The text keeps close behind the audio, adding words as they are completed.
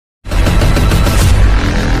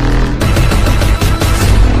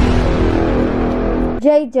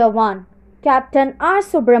JaiJavaan, Captain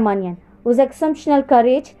R.Subramanian, whose exceptional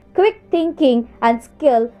courage, quick thinking, and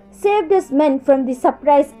skill saved his men from the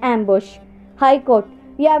surprise ambush. High Court,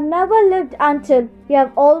 you have never lived until you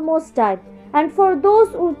have almost died, and for those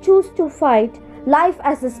who choose to fight, life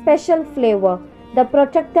has a special flavor. The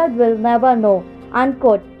protected will never know.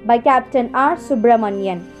 Unquote, by Captain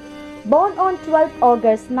R.Subramanian. Born on 12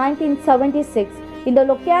 August 1976 in the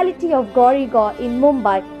locality of Goregaon in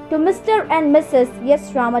Mumbai to Mr. and Mrs.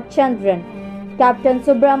 S. Ramachandran, Captain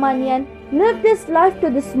Subramanian lived his life to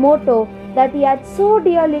this motto that he had so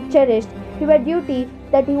dearly cherished, to a duty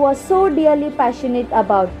that he was so dearly passionate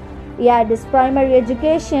about. He had his primary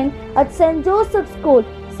education at St. Joseph's School,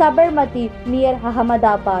 Sabarmati, near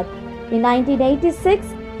Ahmedabad. In 1986,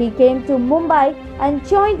 he came to Mumbai and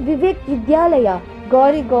joined Vivek Vidyalaya,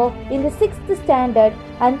 Goregaon in the 6th standard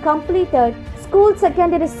and completed school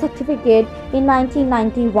secondary certificate in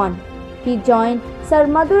 1991. He joined Sir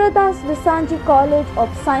Madhuradas Visanji College of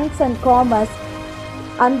Science and Commerce,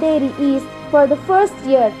 Andheri East for the first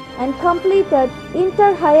year and completed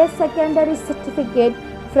Inter Higher Secondary Certificate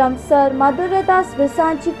from Sir Madhuradas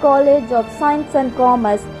Visanji College of Science and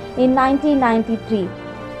Commerce in 1993.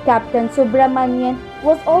 Captain Subramanian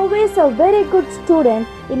was always a very good student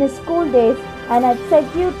in his school days and had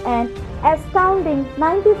secured an astounding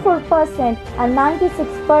 94% and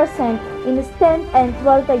 96% in his 10th and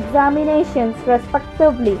 12th examinations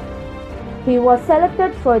respectively. He was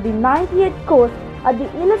selected for the 98th course at the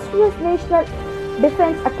illustrious National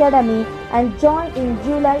Defence Academy and joined in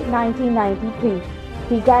July 1993.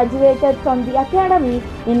 He graduated from the Academy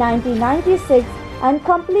in 1996 and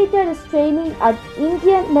completed his training at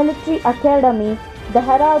Indian Military Academy,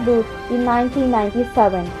 Dehradun in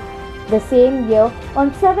 1997. The same year,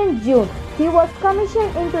 on 7 June, he was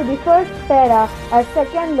commissioned into the 1st Para as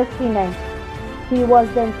 2nd Lieutenant. He was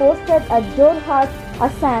then posted at Jorhat,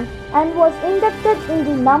 Assam and was inducted in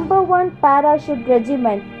the No. 1 Parachute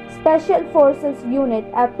Regiment Special Forces Unit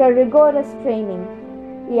after rigorous training.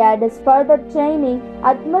 He had his further training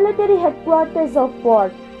at Military Headquarters of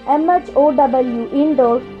War, MHOW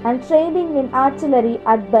Indore, and training in artillery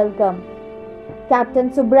at Belgaum. Captain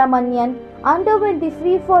Subramanian underwent the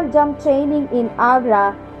free-fall jump training in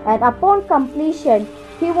Agra, and upon completion,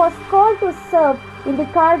 he was called to serve in the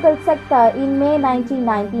Kargil sector in May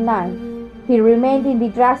 1999. He remained in the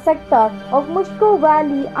Dras sector of Mushko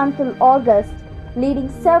Valley until August, leading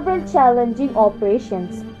several challenging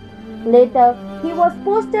operations. Later, he was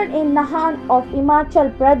posted in Nahan of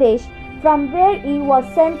Himachal Pradesh, from where he was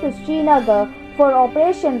sent to Srinagar for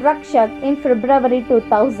Operation Rakshak in February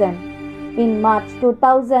 2000. In March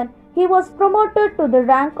 2000, he was promoted to the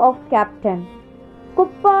rank of Captain.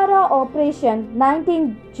 Kupwara Operation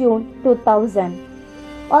 19 June 2000.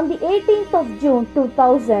 On the 18th of June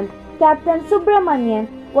 2000, Captain Subramanian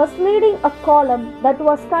was leading a column that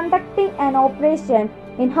was conducting an operation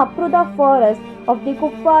in Hapruda forest of the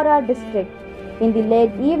Kupwara district. In the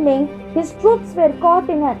late evening, his troops were caught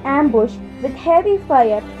in an ambush with heavy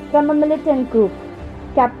fire from a militant group.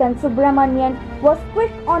 Captain Subramanian was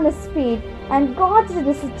quick on his feet and gauged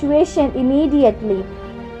the situation immediately.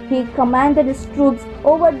 He commanded his troops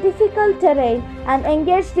over difficult terrain and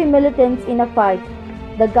engaged the militants in a fight.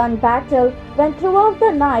 The gun battle went throughout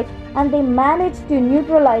the night and they managed to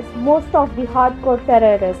neutralize most of the hardcore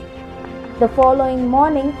terrorists. The following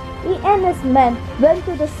morning, he and his men went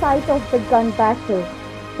to the site of the gun battle.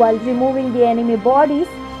 While removing the enemy bodies,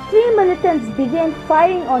 3 militants began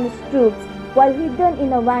firing on his troops while hidden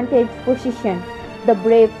in a vantage position. The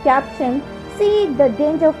brave captain, seeing the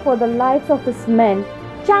danger for the lives of his men,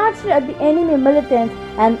 charged at the enemy militants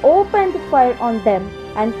and opened fire on them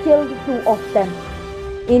and killed 2 of them.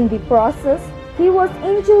 In the process, he was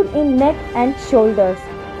injured in neck and shoulders.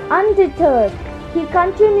 Undeterred, he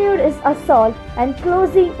continued his assault and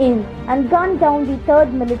closing in and gunned down the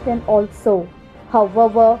 3rd militant also.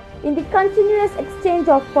 However, in the continuous exchange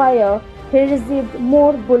of fire, he received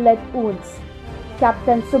more bullet wounds.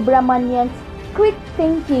 Captain Subramanian's quick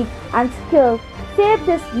thinking and skill saved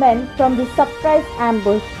his men from the surprise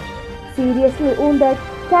ambush. Seriously wounded,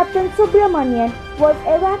 Captain Subramanian was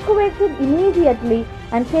evacuated immediately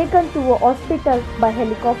and taken to a hospital by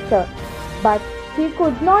helicopter. But he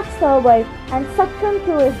could not survive and succumbed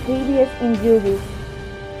to his grievous injuries.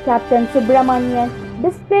 Captain Subramanian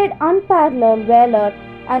displayed unparalleled valor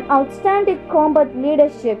and outstanding combat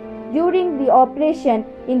leadership during the operation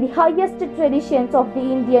in the highest traditions of the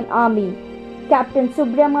Indian Army. Captain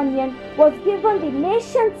Subramanian was given the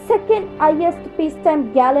nation's 2nd highest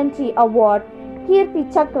peacetime gallantry award,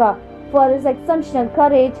 Kirti Chakra, for his exceptional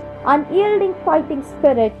courage, unyielding fighting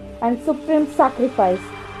spirit, and supreme sacrifice.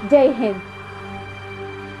 Jai Hind.